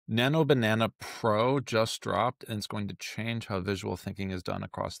Nano Banana Pro just dropped, and it's going to change how visual thinking is done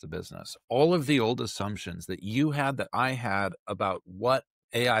across the business. All of the old assumptions that you had, that I had about what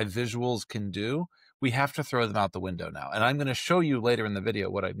AI visuals can do, we have to throw them out the window now. And I'm going to show you later in the video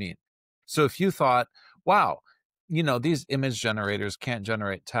what I mean. So if you thought, wow, these image generators can't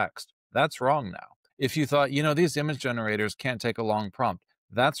generate text, that's wrong now. If you thought, these image generators can't take a long prompt,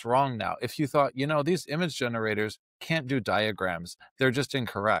 that's wrong now. If you thought, these image generators can't do diagrams, they're just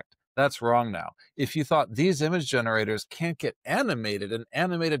incorrect, that's wrong now. If you thought these image generators can't get an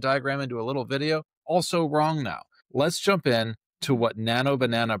animated diagram into a little video, also wrong now. Let's jump in to what Nano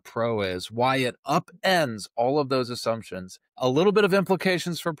Banana Pro is, why it upends all of those assumptions, a little bit of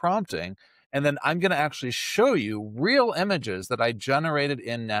implications for prompting, and then I'm going to actually show you real images that I generated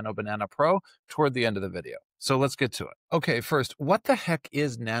in Nano Banana Pro toward the end of the video. So let's get to it. Okay, first, what the heck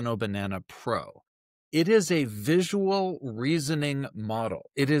is Nano Banana Pro? It is a visual reasoning model.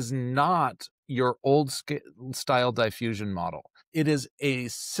 It is not your old style diffusion model. It is a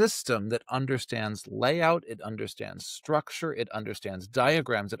system that understands layout, it understands structure, it understands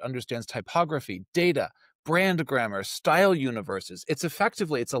diagrams, it understands typography, data, brand grammar, style universes. It's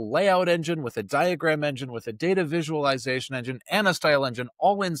a layout engine with a diagram engine, with a data visualization engine, and a style engine,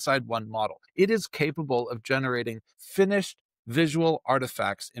 all inside one model. It is capable of generating finished visual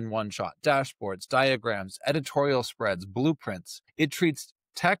artifacts in one shot: dashboards, diagrams, editorial spreads, blueprints. It treats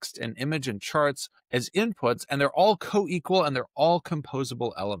text and image and charts as inputs, and they're all co-equal and they're all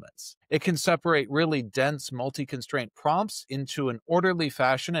composable elements. It can separate really dense multi-constraint prompts into an orderly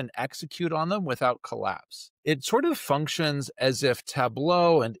fashion and execute on them without collapse. It sort of functions as if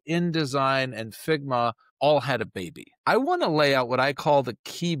Tableau and InDesign and Figma all had a baby. I want to lay out what I call the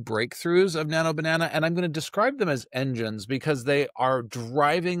key breakthroughs of Nano Banana, and I'm going to describe them as engines because they are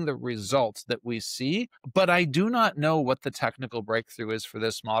driving the results that we see, but I do not know what the technical breakthrough is for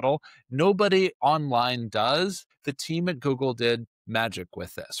this model. Nobody online does. The team at Google did magic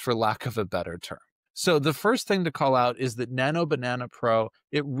with this, for lack of a better term. So the first thing to call out is that Nano Banana Pro,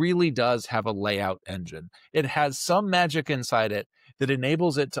 it really does have a layout engine. It has some magic inside it that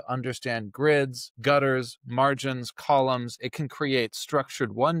enables it to understand grids, gutters, margins, columns. It can create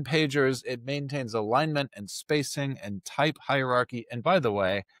structured one-pagers. It maintains alignment and spacing and type hierarchy. And by the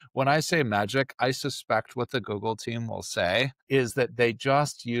way, when I say magic, I suspect what the Google team will say is that they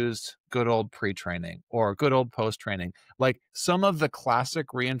just used good old pre-training or good old post-training. Like some of the classic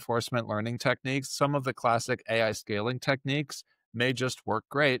reinforcement learning techniques, some of the classic AI scaling techniques may just work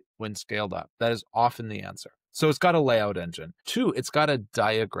great when scaled up. That is often the answer. So it's got a layout engine. 2, it's got a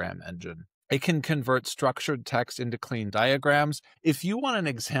diagram engine. It can convert structured text into clean diagrams. If you want an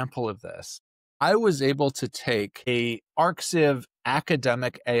example of this, I was able to take a ArcSiv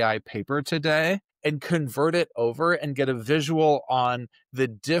academic AI paper today and convert it over and get a visual on the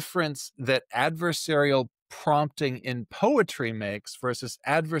difference that adversarial prompting in poetry makes versus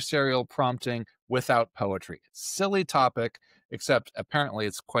adversarial prompting without poetry. Silly topic, except apparently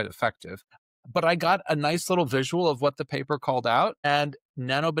it's quite effective. But I got a nice little visual of what the paper called out, and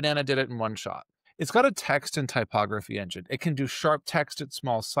Nano Banana did it in one shot. It's got a text and typography engine. It can do sharp text at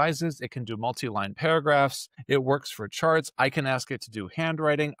small sizes. It can do multi-line paragraphs. It works for charts. I can ask it to do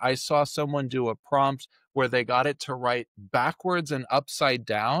handwriting. I saw someone do a prompt where they got it to write backwards and upside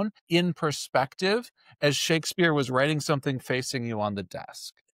down in perspective as Shakespeare was writing something facing you on the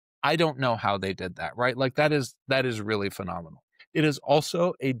desk. I don't know how they did that, right? Like that is really phenomenal. It is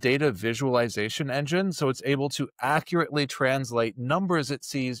also a data visualization engine, so it's able to accurately translate numbers it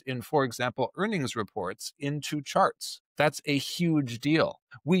sees in, for example, earnings reports into charts. That's a huge deal.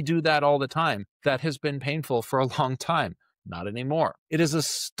 We do that all the time. That has been painful for a long time. Not anymore. It is a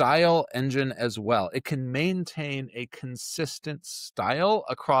style engine as well. It can maintain a consistent style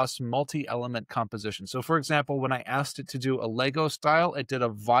across multi-element composition. So for example, when I asked it to do a Lego style, it did a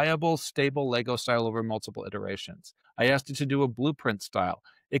viable, stable Lego style over multiple iterations. I asked it to do a blueprint style.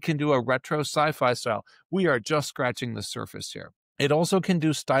 It can do a retro sci-fi style. We are just scratching the surface here. It also can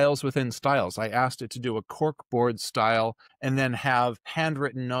do styles within styles. I asked it to do a corkboard style and then have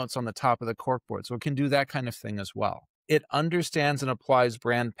handwritten notes on the top of the corkboard. So it can do that kind of thing as well. It understands and applies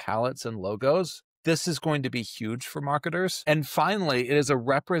brand palettes and logos. This is going to be huge for marketers. And finally, it is a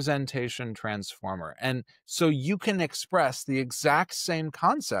representation transformer. And so you can express the exact same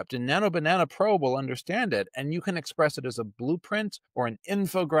concept, and Nano Banana Pro will understand it, and you can express it as a blueprint or an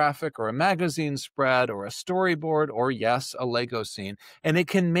infographic or a magazine spread or a storyboard or, yes, a Lego scene. And it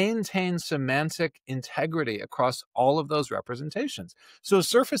can maintain semantic integrity across all of those representations. So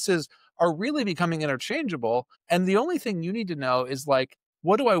surfaces are really becoming interchangeable. And the only thing you need to know is like,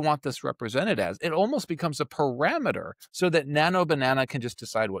 What do I want this represented as? It almost becomes a parameter so that NanoBanana can just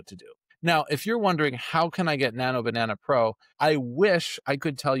decide what to do. Now, if you're wondering, how can I get NanoBanana Pro? I wish I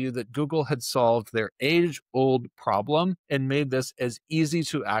could tell you that Google had solved their age-old problem and made this as easy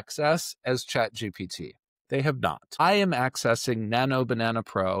to access as ChatGPT. They have not. I am accessing NanoBanana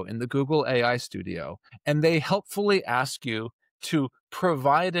Pro in the Google AI Studio, and they helpfully ask you to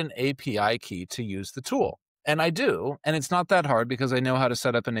provide an API key to use the tool. And I do, and it's not that hard because I know how to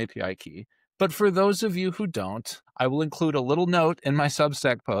set up an API key. But for those of you who don't, I will include a little note in my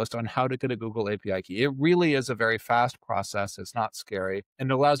Substack post on how to get a Google API key. It really is a very fast process. It's not scary, and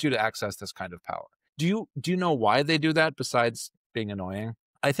it allows you to access this kind of power. Do you know why they do that besides being annoying?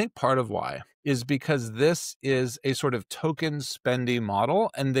 I think part of why is because this is a sort of token spendy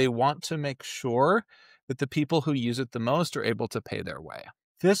model, and they want to make sure that the people who use it the most are able to pay their way.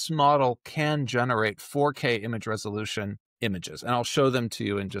 This model can generate 4K image resolution images, and I'll show them to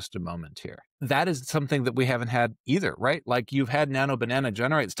you in just a moment here. That is something that we haven't had either, right? Like, you've had NanoBanana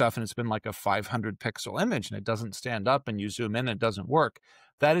generate stuff and it's been like a 500 pixel image and it doesn't stand up, and you zoom in and it doesn't work.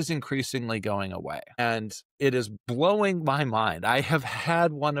 That is increasingly going away, and it is blowing my mind. I have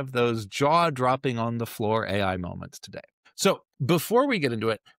had one of those jaw-dropping on the floor AI moments today. So before we get into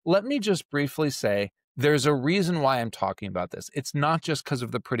it, let me just briefly say there's a reason why I'm talking about this. It's not just because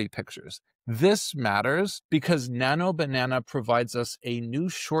of the pretty pictures. This matters because NanoBanana provides us a new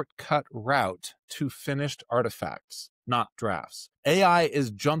shortcut route to finished artifacts, not drafts. AI is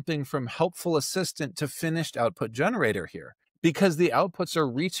jumping from helpful assistant to finished output generator here, because the outputs are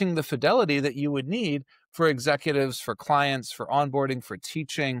reaching the fidelity that you would need for executives, for clients, for onboarding, for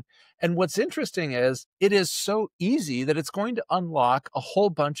teaching. And what's interesting is it is so easy that it's going to unlock a whole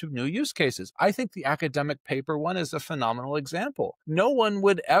bunch of new use cases. I think the academic paper one is a phenomenal example. No one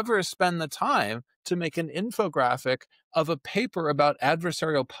would ever spend the time to make an infographic of a paper about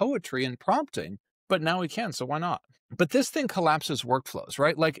adversarial poetry and prompting, but now we can, so why not? But this thing collapses workflows,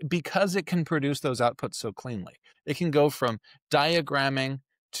 right? Like, because it can produce those outputs so cleanly. It can go from diagramming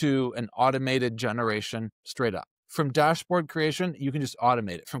to an automated generation straight up. From dashboard creation, you can just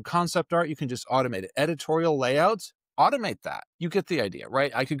automate it. From concept art, you can just automate it. Editorial layouts, automate that. You get the idea,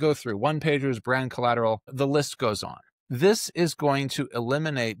 right? I could go through one-pagers, brand collateral, the list goes on. This is going to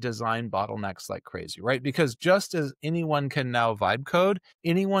eliminate design bottlenecks like crazy, right? Because just as anyone can now vibe code,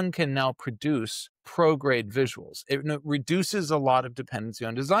 anyone can now produce pro-grade visuals. It reduces a lot of dependency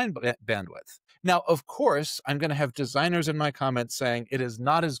on design bandwidth. Now, of course, I'm going to have designers in my comments saying it is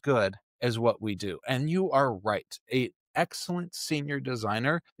not as good as what we do. And you are right. An excellent senior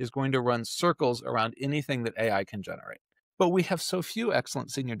designer is going to run circles around anything that AI can generate. But we have so few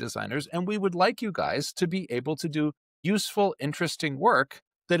excellent senior designers, and we would like you guys to be able to do useful, interesting work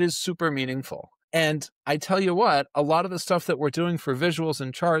that is super meaningful. And I tell you what, a lot of the stuff that we're doing for visuals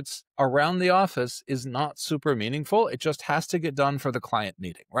and charts around the office is not super meaningful. It just has to get done for the client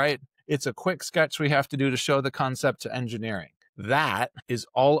meeting, right? It's a quick sketch we have to do to show the concept to engineering. That is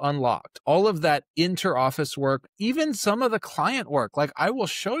all unlocked. All of that inter-office work, even some of the client work, like I will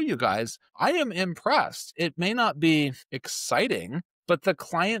show you guys, I am impressed. It may not be exciting, but the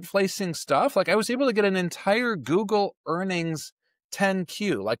client-facing stuff, like I was able to get an entire Google earnings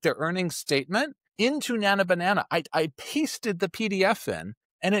 10Q, like their earnings statement, into NanoBanana. I pasted the PDF in,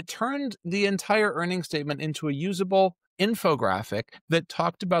 and it turned the entire earnings statement into a usable infographic that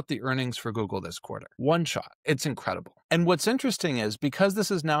talked about the earnings for Google this quarter. One shot. It's incredible. And what's interesting is, because this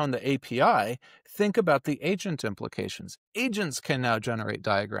is now in the API, think about the agent implications. Agents can now generate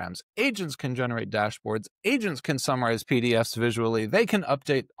diagrams. Agents can generate dashboards. Agents can summarize PDFs visually. They can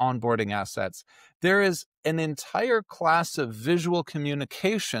update onboarding assets. There is an entire class of visual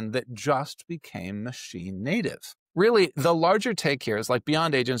communication that just became machine native. Really, the larger take here is, like,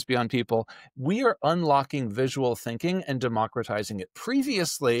 beyond agents, beyond people, we are unlocking visual thinking and democratizing it.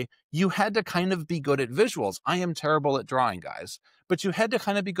 Previously, you had to kind of be good at visuals. I am terrible at drawing, guys. But you had to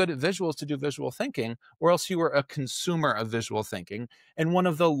kind of be good at visuals to do visual thinking, or else you were a consumer of visual thinking. And one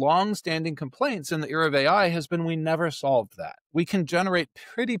of the long-standing complaints in the era of AI has been we never solved that. We can generate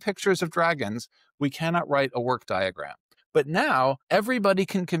pretty pictures of dragons. We cannot write a work diagram. But now everybody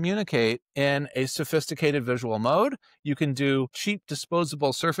can communicate in a sophisticated visual mode. You can do cheap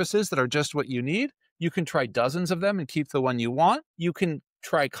disposable surfaces that are just what you need. You can try dozens of them and keep the one you want. You can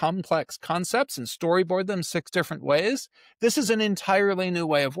try complex concepts and storyboard them 6 different ways. This is an entirely new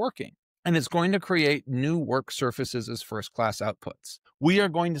way of working, and it's going to create new work surfaces as first-class outputs. We are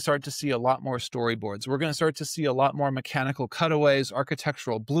going to start to see a lot more storyboards. We're going to start to see a lot more mechanical cutaways,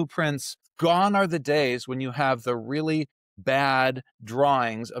 architectural blueprints. Gone are the days when you have the really bad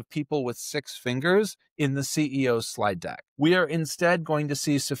drawings of people with 6 fingers in the CEO's slide deck. We are instead going to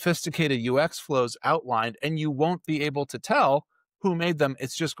see sophisticated UX flows outlined, and you won't be able to tell who made them.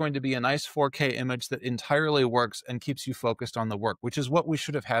 It's just going to be a nice 4K image that entirely works and keeps you focused on the work, which is what we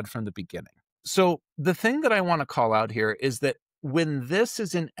should have had from the beginning. So the thing that I want to call out here is that when this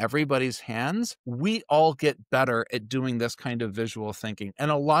is in everybody's hands, we all get better at doing this kind of visual thinking.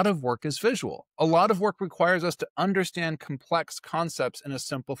 And a lot of work is visual. A lot of work requires us to understand complex concepts in a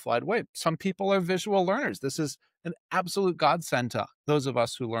simplified way. Some people are visual learners. This is an absolute godsend to those of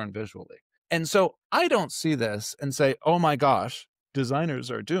us who learn visually. And so I don't see this and say, oh my gosh, designers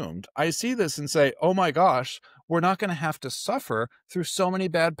are doomed. I see this and say, oh my gosh, we're not going to have to suffer through so many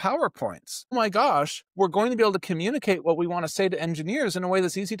bad PowerPoints. Oh my gosh, we're going to be able to communicate what we want to say to engineers in a way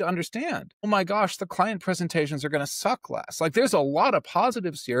that's easy to understand. Oh my gosh, the client presentations are going to suck less. Like, there's a lot of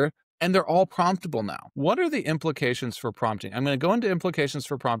positives here, and they're all promptable now. What are the implications for prompting? I'm going to go into implications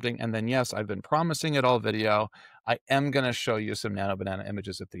for prompting, and then yes, I've been promising it all video. I am going to show you some NanoBanana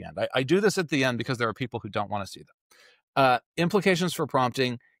images at the end. I do this at the end because there are people who don't want to see them. Implications for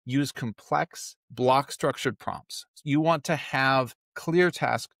prompting: use complex block structured prompts. You want to have clear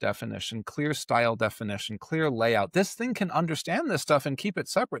task definition, clear style definition, clear layout. This thing can understand this stuff and keep it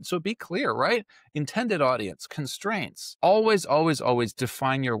separate. So be clear, right? Intended audience, constraints. Always, always, always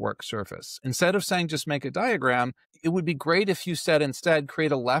define your work surface. Instead of saying just make a diagram, it would be great if you said instead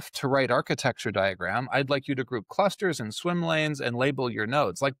create a left to right architecture diagram. I'd like you to group clusters and swim lanes and label your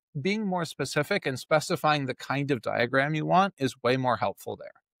nodes. Like, being more specific and specifying the kind of diagram you want is way more helpful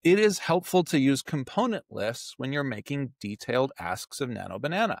there. It is helpful to use component lists when you're making detailed asks of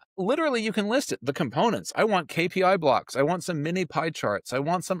NanoBanana. Literally, you can list it, the components. I want KPI blocks. I want some mini pie charts. I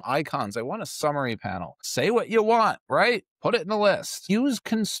want some icons. I want a summary panel. Say what you want, right? Put it in the list. Use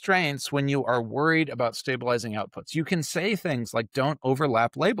constraints when you are worried about stabilizing outputs. You can say things like, don't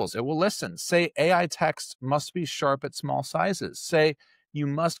overlap labels. It will listen. Say AI text must be sharp at small sizes. Say you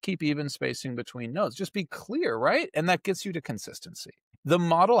must keep even spacing between nodes. Just be clear, right? And that gets you to consistency. The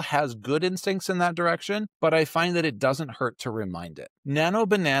model has good instincts in that direction, but I find that it doesn't hurt to remind it.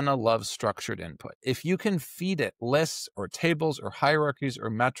 NanoBanana loves structured input. If you can feed it lists or tables or hierarchies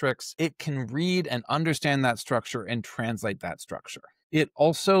or metrics, it can read and understand that structure and translate that structure. It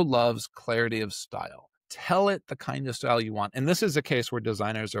also loves clarity of style. Tell it the kind of style you want. And this is a case where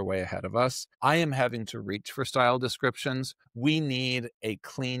designers are way ahead of us. I am having to reach for style descriptions. We need a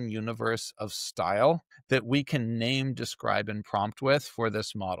clean universe of style that we can name, describe, and prompt with for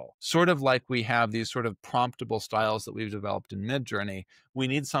this model. Sort of like we have these sort of promptable styles that we've developed in Midjourney, we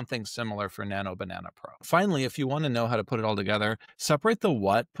need something similar for NanoBanana Pro. Finally, if you want to know how to put it all together, separate the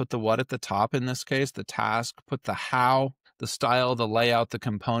what, put the what at the top in this case, the task, put the how, the style, the layout, the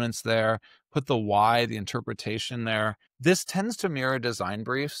components there, put the why, the interpretation there. This tends to mirror design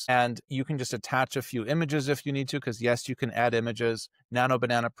briefs, and you can just attach a few images if you need to, because yes, you can add images.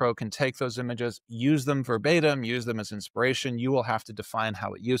 NanoBanana Pro can take those images, use them verbatim, use them as inspiration. You will have to define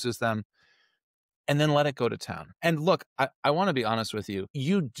how it uses them, and then let it go to town. And look, I want to be honest with you.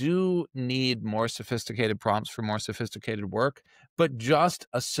 You do need more sophisticated prompts for more sophisticated work, but just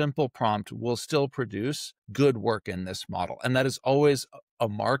a simple prompt will still produce good work in this model. And that is always a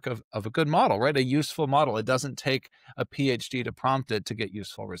mark of a good model, right? A useful model. It doesn't take a PhD to prompt it to get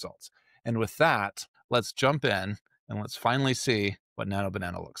useful results. And with that, let's jump in and let's finally see what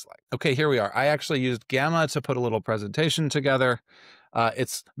NanoBanana looks like. Okay, here we are. I actually used Gamma to put a little presentation together.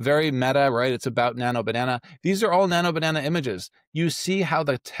 It's very meta, right? It's about NanoBanana. These are all NanoBanana images. You see how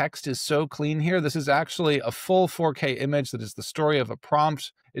the text is so clean here? This is actually a full 4K image that is the story of a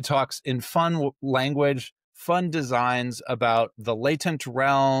prompt. It talks in fun language, fun designs about the latent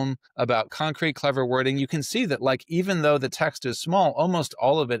realm, about concrete, clever wording. You can see that, like, even though the text is small, almost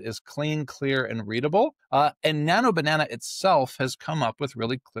all of it is clean, clear, and readable. And NanoBanana itself has come up with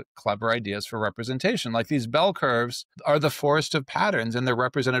really clever ideas for representation. Like, these bell curves are the forest of patterns, and they're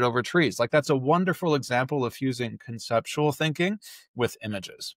represented over trees. Like, that's a wonderful example of fusing conceptual thinking with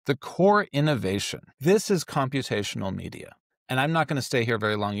images. The core innovation. This is computational media. And I'm not going to stay here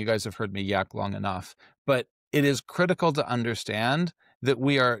very long. You guys have heard me yak long enough. But it is critical to understand that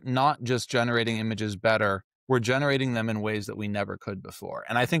we are not just generating images better, we're generating them in ways that we never could before.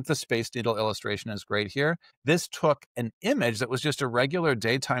 And I think the Space Needle illustration is great here. This took an image that was just a regular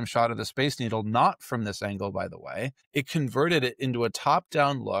daytime shot of the Space Needle, not from this angle, by the way. It converted it into a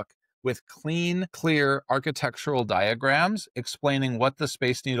top-down look with clean, clear architectural diagrams explaining what the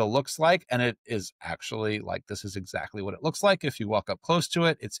Space Needle looks like. And it is actually like, this is exactly what it looks like. If you walk up close to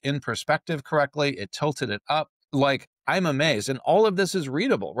it, it's in perspective correctly. It tilted it up. like, I'm amazed. And all of this is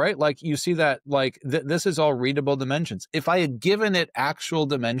readable, right? Like you see that, like this is all readable dimensions. If I had given it actual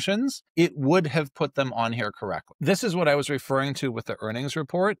dimensions, it would have put them on here correctly. This is what I was referring to with the earnings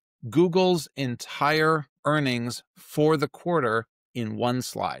report. Google's entire earnings for the quarter in one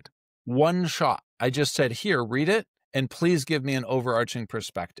slide, one shot. I just said, here, read it, and please give me an overarching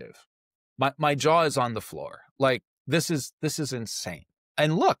perspective. My jaw is on the floor. Like, this is insane.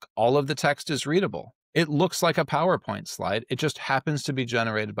 And look, all of the text is readable. It looks like a PowerPoint slide. It just happens to be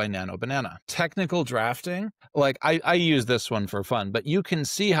generated by Nano Banana. Technical drafting, like I use this one for fun, but you can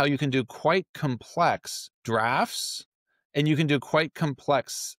see how you can do quite complex drafts, and you can do quite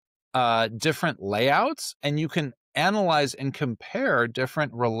complex different layouts, and you can analyze and compare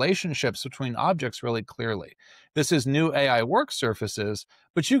different relationships between objects really clearly. This is new AI work surfaces,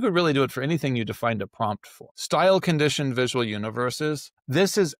 but you could really do it for anything you defined a prompt for. Style conditioned visual universes.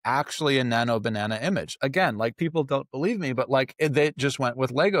 This is actually a Nano Banana image. Again, like, people don't believe me, but like they just went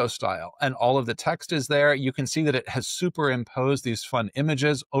with Lego style, and all of the text is there. You can see that it has superimposed these fun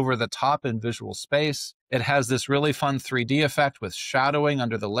images over the top in visual space. It has this really fun 3D effect with shadowing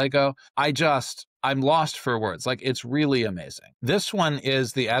under the Lego. I'm lost for words. Like, it's really amazing. This one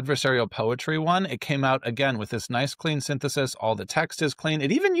is the adversarial poetry one. It came out again with this nice clean synthesis. All the text is clean.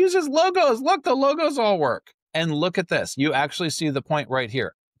 It even uses logos. Look, the logos all work. And look at this. You actually see the point right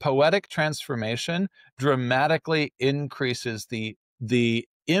here. Poetic transformation dramatically increases the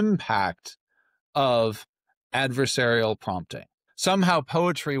impact of adversarial prompting. Somehow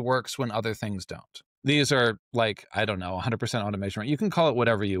poetry works when other things don't. These are, like, I don't know, 100% automation. You can call it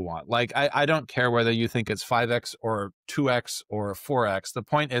whatever you want. Like, I don't care whether you think it's 5x or 2x or 4x. The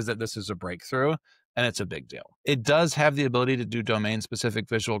point is that this is a breakthrough, and it's a big deal. It does have the ability to do domain-specific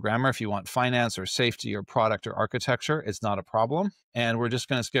visual grammar. If you want finance or safety or product or architecture, it's not a problem. And we're just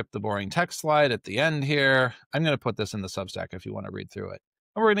going to skip the boring text slide at the end here. I'm going to put this in the Substack if you want to read through it.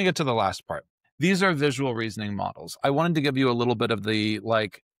 And we're going to get to the last part. These are visual reasoning models. I wanted to give you a little bit of the,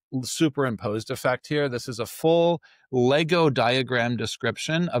 like, superimposed effect here. This is a full Lego diagram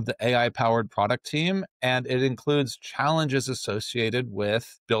description of the AI-powered product team, and it includes challenges associated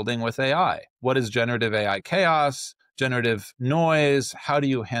with building with AI. What is generative AI chaos? Generative noise? How do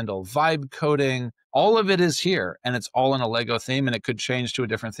you handle vibe coding? All of it is here, and it's all in a Lego theme, and it could change to a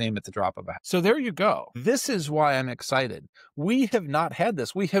different theme at the drop of a hat. So there you go. This is why I'm excited. We have not had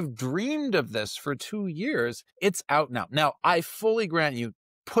this. We have dreamed of this for 2 years. It's out now. Now, I fully grant you,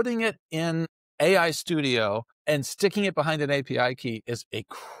 putting it in AI Studio and sticking it behind an API key is a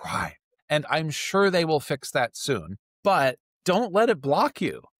crime. And I'm sure they will fix that soon, but don't let it block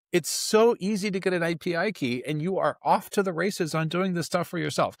you. It's so easy to get an API key, and you are off to the races on doing this stuff for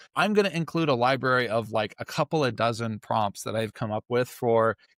yourself. I'm going to include a library of like a couple of dozen prompts that I've come up with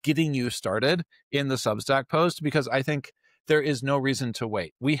for getting you started in the Substack post, because I think there is no reason to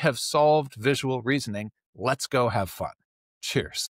wait. We have solved visual reasoning. Let's go have fun. Cheers.